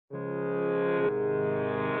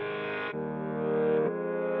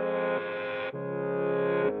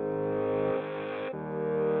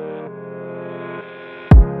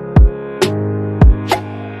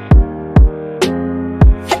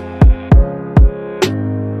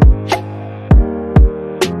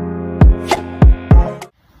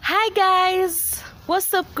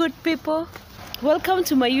What's up, good people? Welcome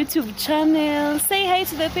to my YouTube channel. Say hi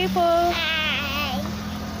to the people. Hi.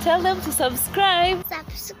 Tell them to subscribe.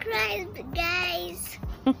 Subscribe, guys.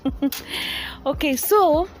 Okay,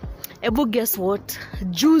 so guess what?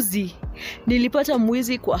 Juzi nilipata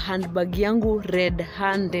mwizi kwa handbag yangu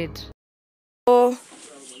red-handed. So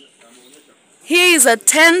here is a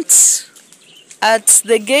tent at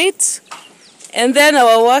the gate, and then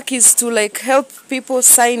our work is to help people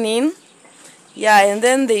sign in. Yeah, and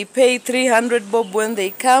then they pay 300 bob when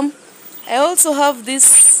they come. I also have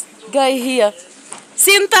this guy here.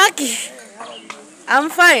 Sintaki. I'm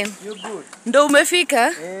fine. You're good. Ndo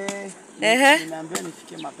umefika? Nimeambiwa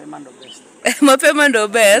nifike mapema ndo best. Mapema ndo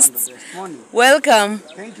best. Morning. Welcome.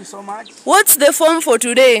 Thank you so much. What's the form for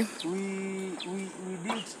today? We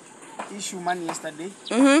didn't issue money yesterday.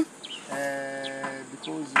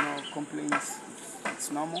 Because complaints, it's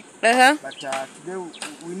normal. But today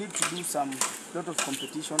we need to do lot of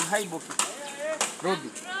competition. Hi Boki.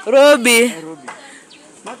 Robbie. Hi Robbie.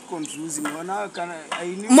 Not confusing. I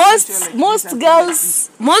knew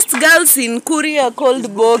most girls in Korea are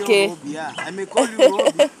called Boke. Yeah, I may call you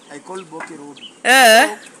Robbie. I call Boke Robbie.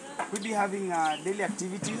 So, we'll be having daily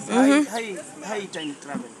activities. High time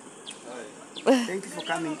travel. Thank you for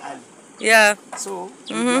coming early. Yeah. So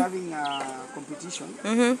we'll be having competition,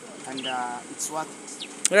 and it's worth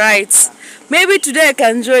it. Right. Yeah. Maybe today I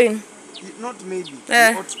can join. Not maybe. You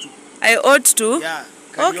ought to. I ought to? Yeah.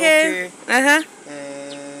 Karaoke, okay.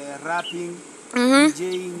 Rapping,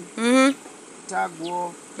 DJing, tag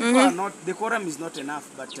war. The quorum is not enough,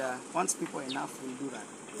 but once people are enough, we'll do that.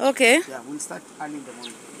 Okay. Yeah, we'll start early in the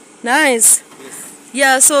morning. Nice. Yes.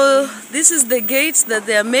 Yeah, so this is the gate that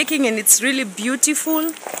they are making, and it's really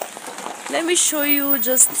beautiful. Let me show you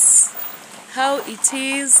just how it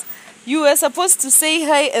is. You were supposed to say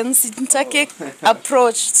hi, and Sintake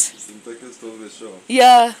approached. Sintake stole the show.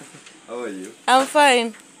 Yeah. How are you? I'm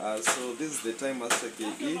fine. So this is the Time Master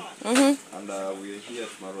KE, and we're here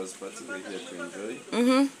at Marwa's party. We're here to enjoy,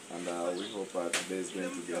 and we hope today is going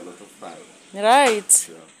to be a lot of fun. Right.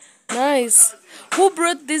 Sure. Nice. Who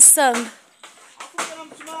brought this sand? I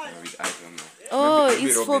don't know. Oh, maybe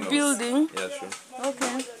it's Robin for building. Yeah, sure.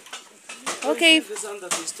 Okay. Okay. The sand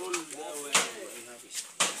that we stole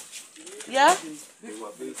Yeah?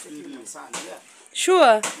 Yeah.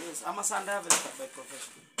 Sure. Yes, I'm a sand harvester by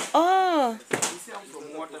profession. Oh. You see, I'm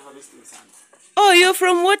from water harvesting sand. Oh, you're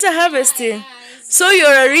from water harvesting. So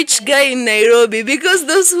you're a rich guy in Nairobi, because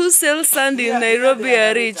those who sell sand in Nairobi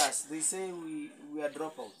are rich. They say we are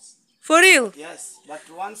dropouts. For real? Yes, but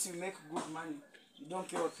once you make good money, you don't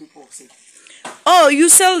care what people say. Oh, you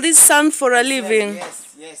sell this sand for a living?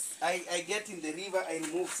 Yes. I get in the river, I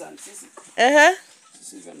remove sand. See?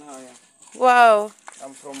 See now, yeah. Wow.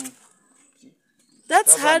 I'm from...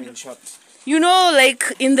 That's hard. In short. You know,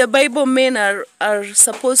 in the Bible, men are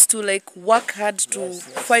supposed to work hard to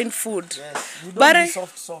find food. Yes, you don't be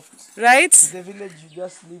soft. Right? In the village, you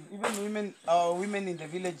just live. Even women in the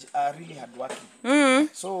village are really hardworking.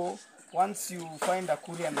 So once you find a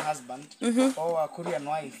Korean husband or a Korean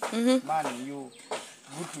wife, man, you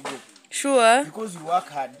good to go. Sure. Because you work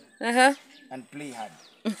hard and play hard.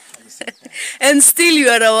 And still you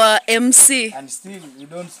are our MC. And still we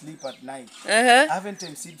don't sleep at night. I haven't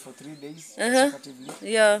MC'd for 3 days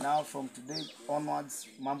consecutively. Yeah. Now from today onwards,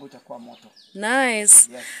 mambo itakuwa moto. Nice.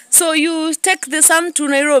 Yes. So you take the sand to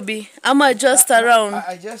Nairobi? Ama just around?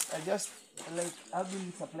 I just I've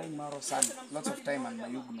been supplying Maro sand lots of time and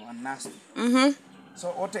Mayugno and Nasti. So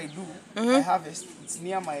what I do, I harvest. It's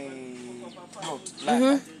near my plot,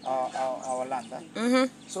 land, our land.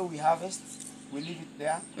 So we harvest. We leave it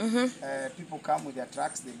there. People come with their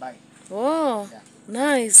trucks, they buy. Oh, yeah.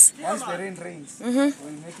 Nice. Once the rain rains, we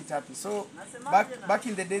make it happy. So back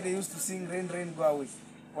in the day, they used to sing rain, rain, go away.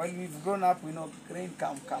 While we've grown up, we know rain,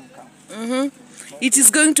 come. It is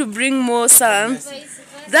going to bring more sun.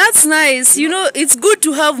 That's nice. You know, it's good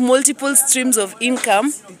to have multiple streams of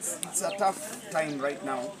income. It's a tough time right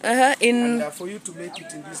now. And for you to make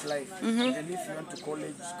it in this life, even if you went to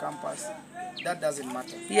college, campus, that doesn't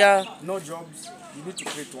matter. Yeah. No jobs, you need to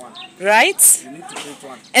create one. Right? You need to create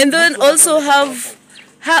one. And then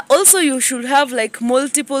also you should have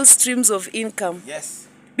multiple streams of income. Yes.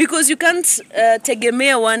 Because you can't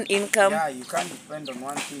tegemea one income. Yeah, you can't depend on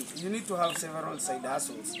one thing. You need to have several side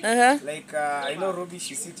hustles. I know Robbie,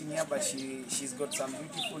 she's sitting here, but she's got some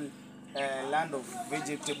beautiful land of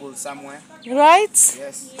vegetables somewhere. Right?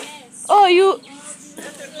 Yes. Oh, you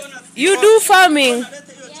do farming?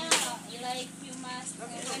 Yeah, you must,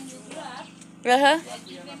 when you grow up, you are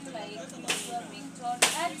given you are being told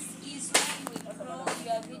that is when we grow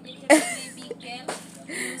your vegetable, baby, kale.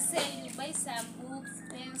 you say you buy some books,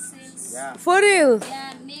 pencils. Yeah. For real?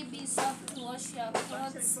 Yeah, maybe soap to wash your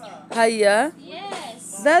clothes. Hiya.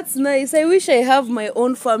 Yes. That's nice. I wish I have my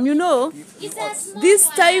own farm. You know, It's a small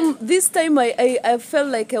this time I felt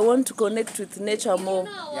like I want to connect with nature You more.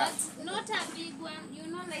 know what? Not a big one.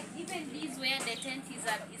 You know, like even these where the tent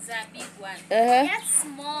is a big one. Uh-huh. That's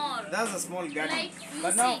small. That's a small garden. Like you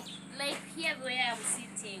But see, now like here where I'm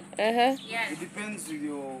sitting. Uh-huh. Yeah. it depends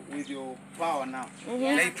with your power now.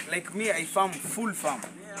 Yeah. Like me, I farm full farm.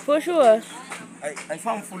 For sure. I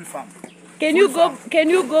farm full farm. Can you can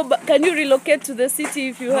you relocate to the city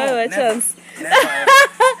if you have a never. chance? Never, ever.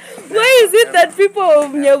 Why is it that people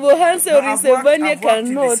of Nyabohanse or I've worked Isebania in the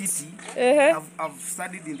cannot? city. Uh-huh. I've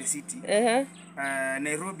studied in the city. Uh-huh.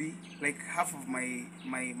 Nairobi, like half of my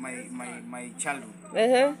childhood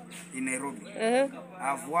Uh-huh. in Nairobi. Uh-huh.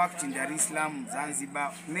 I've worked in Dar es Salaam,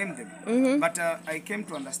 Zanzibar, name them. But I came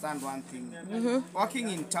to understand one thing. Working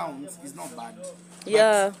in towns is not bad. But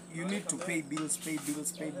Yeah. you need to pay bills. You don't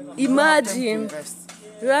have time to Imagine. invest.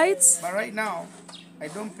 Right? But right now, I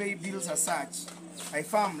don't pay bills as such. I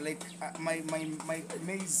farm, like my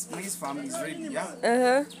maize farm is ready, yeah?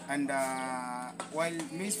 Uh-huh. And while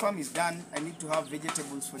maize farm is done, I need to have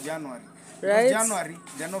vegetables for January. Right. Because January,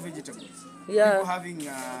 there are no vegetables. Yeah. People having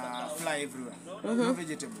fly everywhere. No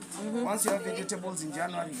vegetables. Once you have vegetables in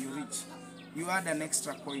January, you reach. You add an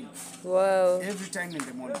extra coin Wow. every time in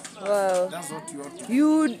the morning. Wow. That's what you ought to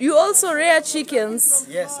do. You also rear chickens.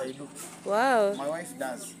 Yes, I do. Wow. My wife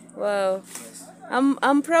does. Wow. Yes.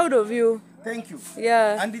 I'm proud of you. Thank you.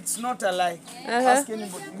 Yeah. And it's not a lie. Uh-huh. Ask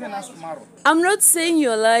anybody, even ask Maro. I'm not saying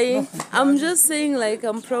you're lying. I'm just saying like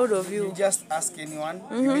I'm proud of You you. just ask anyone,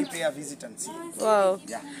 you may pay a visit and see. Wow.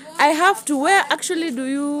 Yeah. I have to. Where actually do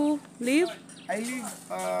you live? I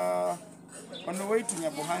live on the way to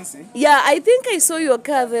Nyabohanse. Yeah, I think I saw your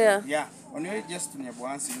car there. Yeah, on the way just to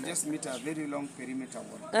Nyabohanse, you just meet a very long perimeter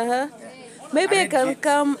wall. Uh-huh. Yeah. Maybe I can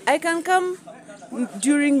come. I can come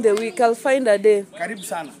during the week. I'll find a day. Karibu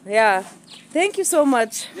sana. Yeah. Thank you so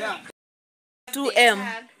much. Yeah. 2M.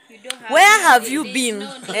 You don't have Where to- have you there's been?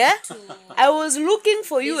 no need Yeah? to- I was looking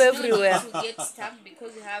for you there's no need everywhere. to get stuck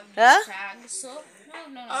because you have the Huh? tag. So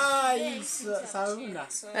no. Ah, Today it's since I'm Saruna.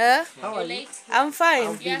 so Eh? How are you? late. I'm fine.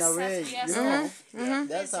 I've been Yes, away. yes, You know,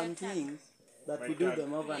 there's some Yes. things that we do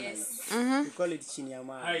them overnight. We call it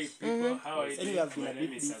chinyama. Hi people, how are you? Anyway, I've been a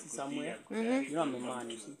bit busy somewhere. You know, I'm a man,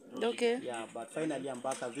 you see. Okay. Yeah, but finally I'm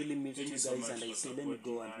back. I've really missed you guys, and I say, let me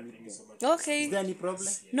go and meet them. Okay. Is there any problem?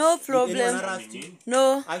 No Did anyone problem. harass you?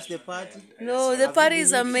 No. Ask the party. No, the party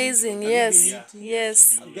is amazing. Yes.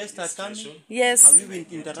 Yes. Guests are coming. Have Yes. you been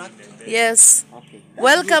interacting? Yes. Okay.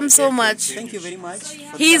 Welcome so much. Thank you very much.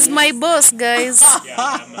 He's my boss, guys.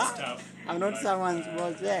 I'm not someone's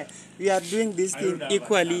boss. Yeah. We are doing this thing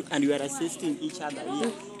equally, and we are assisting each other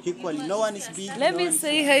here equally. No one is big. Let no me one is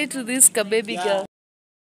say hi to this baby girl.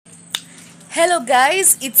 Hello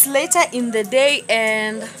guys, it's later in the day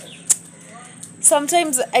and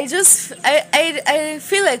sometimes I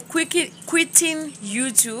feel like quitting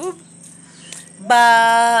YouTube,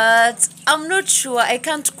 but I'm not sure. I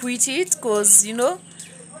can't quit it because you know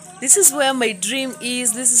this is where my dream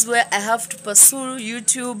is. This is where I have to pursue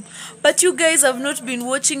YouTube. But you guys have not been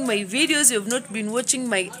watching my videos. You have not been watching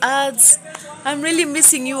my ads. I'm really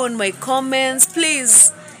missing you on my comments.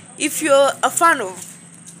 Please, if you're a fan of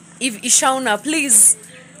Ishauna, please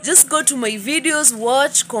just go to my videos,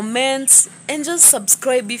 watch, comment, and just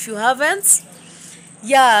subscribe if you haven't.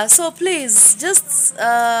 Yeah, so please just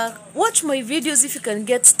watch my videos if you can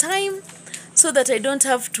get time, so that I don't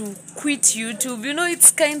have to quit YouTube. You know,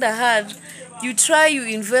 it's kind of hard. You try, you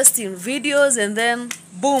invest in videos, and then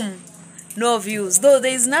boom, no views. Though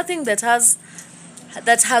there is nothing that has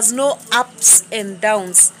no ups and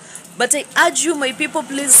downs. But I urge you, my people,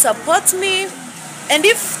 please support me. And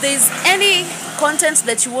if there is any content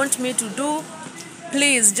that you want me to do,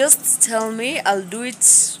 please just tell me. I'll do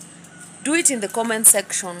it. Do it in the comment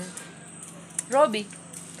section. Robbie,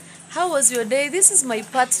 how was your day? This is my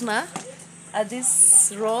partner at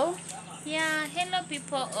this role. Yeah, hello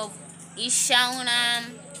people of Ishauna.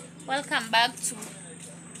 Welcome back to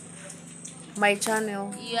My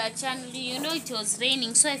channel. your channel. You know it was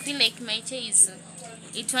raining, so I feel like my chair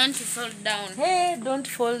it want to fall down. Hey, don't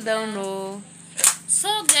fall down, no.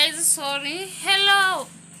 So guys, sorry. Hello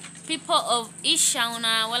people of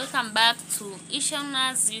Ishauna. Welcome back to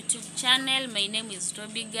Ishauna's YouTube channel. My name is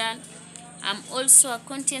Robbie Girl. I'm also a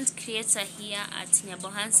content creator here at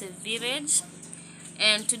Nyabohanse Village.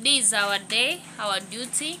 And today is our day, our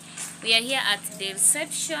duty. We are here at the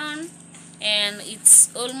reception and it's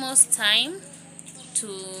almost time to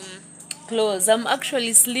Close. I'm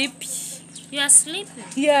actually sleepy. You are sleeping.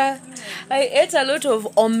 Yeah, I ate a lot of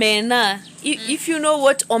omena. If you know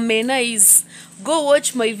what omena is, go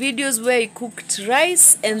watch my videos where I cooked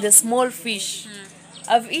rice and the small fish.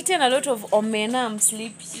 I've eaten a lot of omena. I'm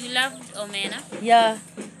sleepy. You love omena? Yeah,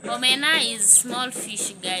 Omena is small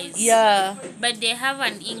fish, guys. yeah. But they have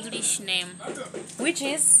an English name. Which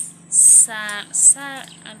is I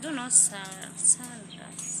don't know,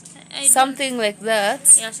 something like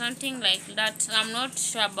that. yeah, something like that. I'm not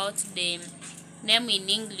sure about the name in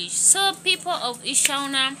English. So, people of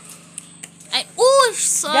Ishauna,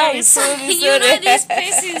 sorry, Guys, sorry, you know sorry. this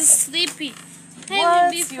place is sleepy. I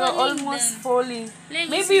will be What? You're falling almost down. falling. Let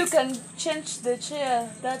me Maybe you sit. can change the chair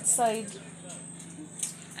that side.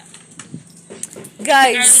 I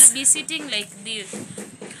Guys, will be sitting like this.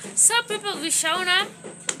 So, people of Ishauna,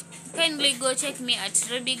 kindly go check me at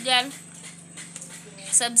Ruby Girl.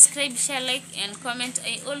 Subscribe, share, like, and comment.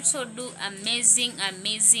 I also do amazing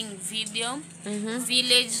video,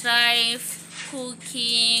 village life,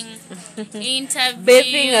 cooking, interview,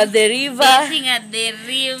 bathing at the river. bathing at the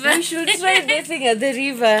river. We should try bathing at the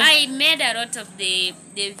river. I made a lot of the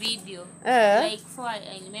video. Like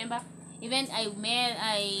I remember, even I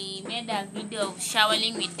made a video of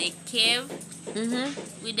showering with the cave,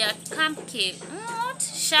 with the camp cave. What?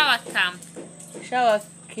 Shower camp. Shower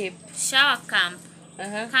cape. Shower camp.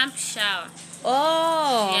 Camp shower.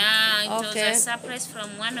 Oh. Yeah, it okay. was a surprise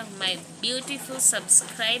from one of my beautiful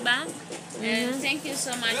subscribers. And thank you so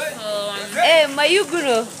much for Hey,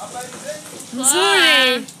 Mayuguno.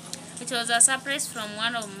 Nzuri. it was a surprise from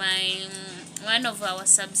one of our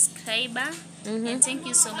subscriber. And thank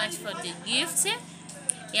you so much for the gift.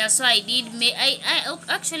 Yeah, so I did make I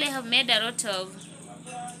actually have made a lot of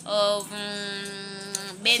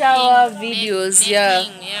bathing, Shower videos, yeah.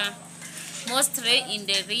 yeah. Mostly in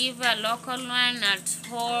the river, local one at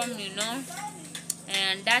home,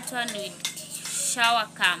 and that one with shower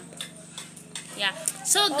camp. Yeah,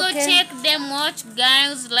 so go Okay. check them, watch,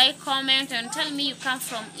 guys, like, comment, and tell me you come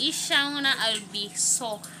from Ishauna. I'll be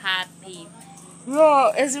so happy.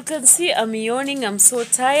 Bro, as you can see, I'm yawning. I'm so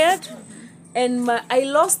tired. And I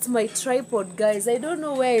lost my tripod, guys. I don't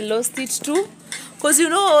know where I lost it to. Because,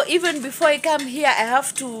 even before I come here, I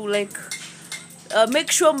have to,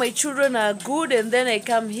 make sure my children are good. And then I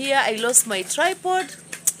come here. I lost my tripod.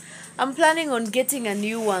 I'm planning on getting a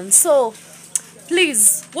new one. So,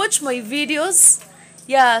 please, watch my videos.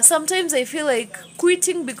 Yeah, sometimes I feel like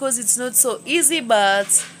quitting because it's not so easy.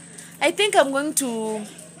 But I think I'm going to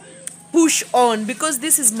push on because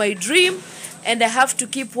this is my dream and I have to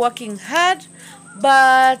keep working hard.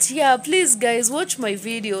 But yeah, please guys, watch my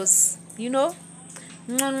videos. Mwah,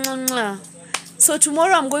 mwah, mwah. So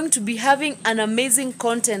tomorrow I'm going to be having an amazing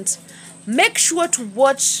content. Make sure to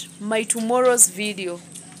watch my tomorrow's video.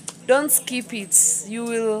 Don't skip it. You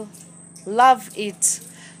will love it.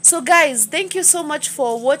 So guys, thank you so much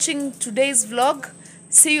for watching today's vlog.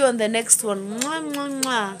 See you on the next one. Mwah, mwah,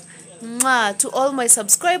 mwah. Mwah. To all my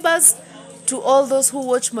subscribers, to all those who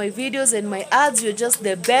watch my videos and my ads, you're just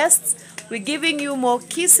the best. We're giving you more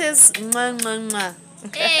kisses. Mwah, mwah,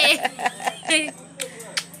 mwah. Hey.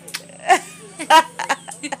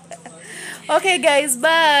 Okay guys,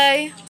 bye.